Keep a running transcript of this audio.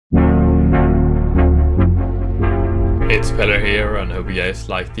It's Pelle here, and I hope you guys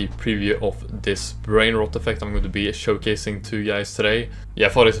like the preview of this BRAINROT effect I'm going to be showcasing to you guys today. Yeah, I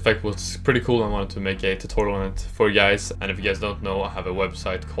thought this effect was pretty cool and I wanted to make a tutorial on it for you guys. And if you guys don't know, I have a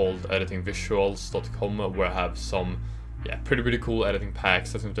website called editingvisuals.com where I have some pretty cool editing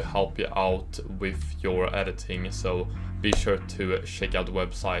packs that's going to help you out with your editing. So be sure to check out the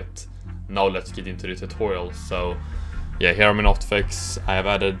website. Now let's get into the tutorial. So yeah, here I'm in After Effects. I have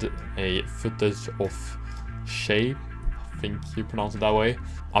added a footage of Shape. I think you pronounce it that way.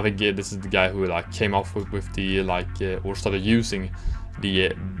 I think this is the guy who came up with the or started using the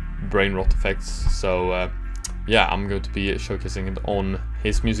BRAINROT effects. So yeah, I'm going to be showcasing it on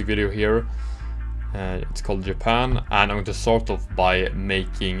his music video here. It's called Japan, and I'm going to start off by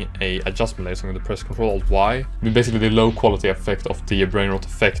making a adjustment layer. So I'm going to press Ctrl-Alt-Y. Basically the low quality effect of the BRAINROT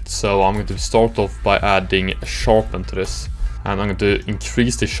effect. So I'm going to start off by adding a sharpen to this. And I'm going to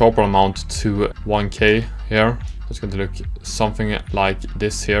increase the sharpen amount to 1K here. It's going to look something like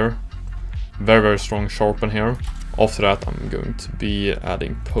this here. Very strong sharpen here. After that, I'm going to be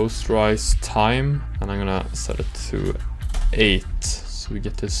adding posterize time, and I'm going to set it to 8. So we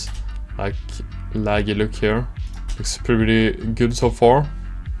get this laggy look here. Looks pretty good so far.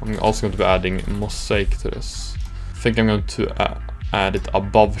 I'm also going to be adding mosaic to this. I think I'm going to add it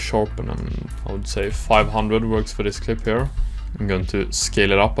above sharpen, and I would say 500 works for this clip here. I'm going to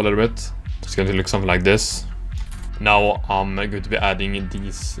scale it up a little bit. It's going to look something like this. Now I'm going to be adding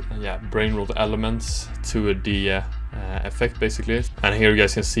these BRAINROT elements to the effect basically. And here you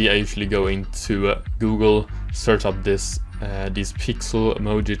guys can see I usually go into Google, search up these pixel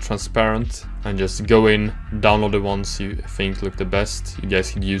emoji transparent, and just go in, download the ones you think look the best. You guys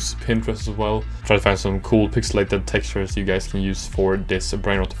can use Pinterest as well. Try to find some cool pixelated textures you guys can use for this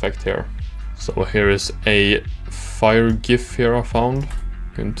BRAINROT effect here. So here is a fire GIF here I found.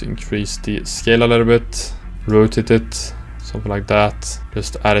 I'm going to increase the scale a little bit, rotate it, something like that.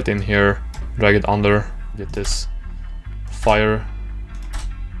 Just add it in here, drag it under, get this fire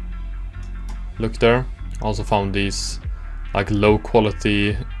look there. I also found these low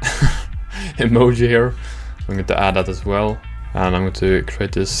quality emoji here. I'm going to add that as well. And I'm going to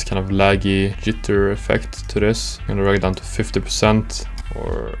create this kind of laggy jitter effect to this. I'm going to drag it down to 50%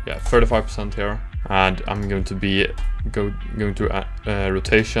 or 35% here. And I'm going to be going to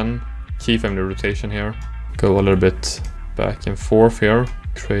rotation, keyframe the rotation here. Go a little bit back and forth here.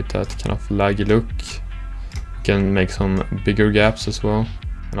 Create that kind of laggy look. You can make some bigger gaps as well.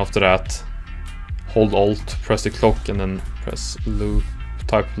 And after that, hold Alt, press the clock, and then press loop,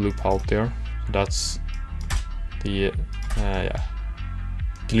 type loop out there. That's the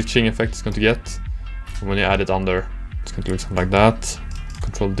glitching effect it's going to get. And when you add it under, it's going to look something like that.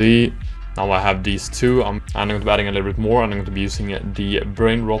 Control D. Now I have these two, and I'm going to be adding a little bit more, and I'm going to be using the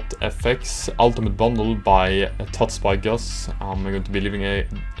BRAINROT Effects Ultimate Bundle by Touch by Gus. I'm going to be leaving a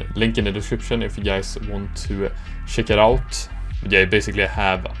link in the description if you guys want to check it out. But yeah, basically I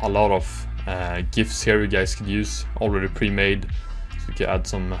have a lot of GIFs here you guys could use, already pre-made. So you can add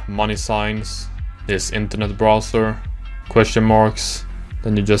some money signs, this internet browser, question marks.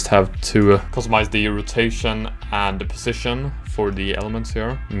 Then you just have to customize the rotation and the position for the elements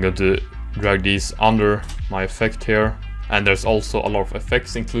here. I'm going to drag these under my effect here. And there's also a lot of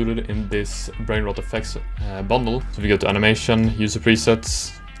effects included in this BRAINROT Effects bundle. So we go to animation, user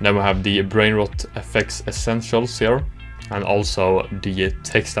presets. Then we have the BRAINROT Effects Essentials here. And also the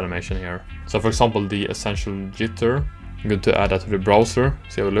text animation here. So for example, the essential jitter, I'm going to add that to the browser,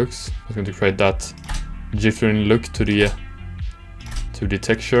 see how it looks. I'm going to create that jittering look to the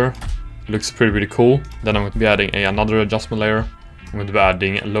texture. Looks pretty cool. Then I'm going to be adding another adjustment layer. I'm going to be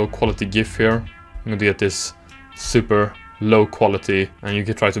adding a low quality GIF here. I'm going to get this super low quality, and you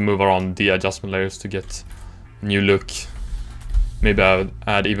can try to move around the adjustment layers to get a new look. Maybe I would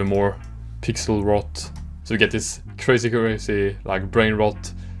add even more pixel rot. So we get this crazy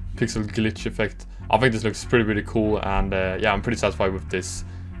BRAINROT pixel glitch effect. I think this looks pretty cool, and yeah, I'm pretty satisfied with this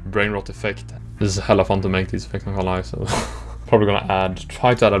BRAINROT effect. This is hella fun to make these effects, I'm not gonna lie, so probably gonna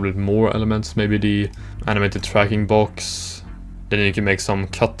try to add a bit more elements, maybe the animated tracking box. Then you can make some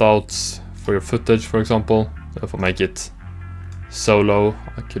cutouts for your footage, for example. So if I make it solo,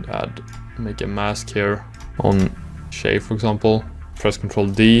 I could make a mask here on shape, for example. Press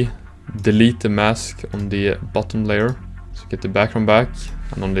Ctrl D. Delete the mask on the bottom layer, so get the background back,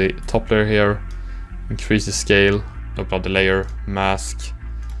 and on the top layer here, increase the scale, open up the layer, mask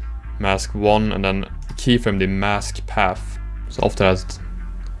 1, and then keyframe the mask path. So after that,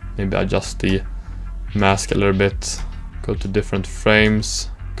 maybe adjust the mask a little bit, go to different frames,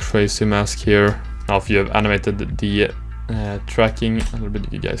 crazy mask here. Now if you have animated the tracking a little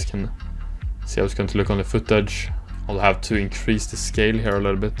bit, you guys can see how it's going to look on the footage. I'll have to increase the scale here a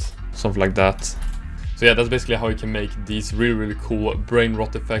little bit, something like that. So yeah, that's basically how you can make these really cool brain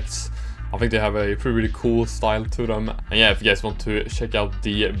rot effects. I think they have a really cool style to them. And yeah, if you guys want to check out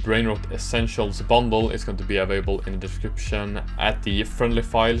the BRAINROT Essentials bundle, it's going to be available in the description at the Friendly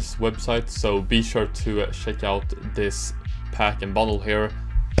Files website. So be sure to check out this pack and bundle here.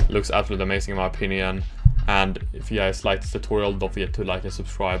 It looks absolutely amazing in my opinion. And if you guys like this tutorial, don't forget to like and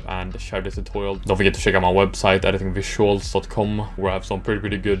subscribe and share this tutorial. Don't forget to check out my website, editingvisuals.com, where I have some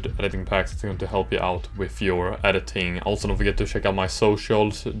pretty good editing packs that's going to help you out with your editing. Also, don't forget to check out my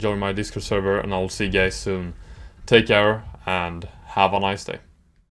socials, join my Discord server, and I'll see you guys soon. Take care and have a nice day.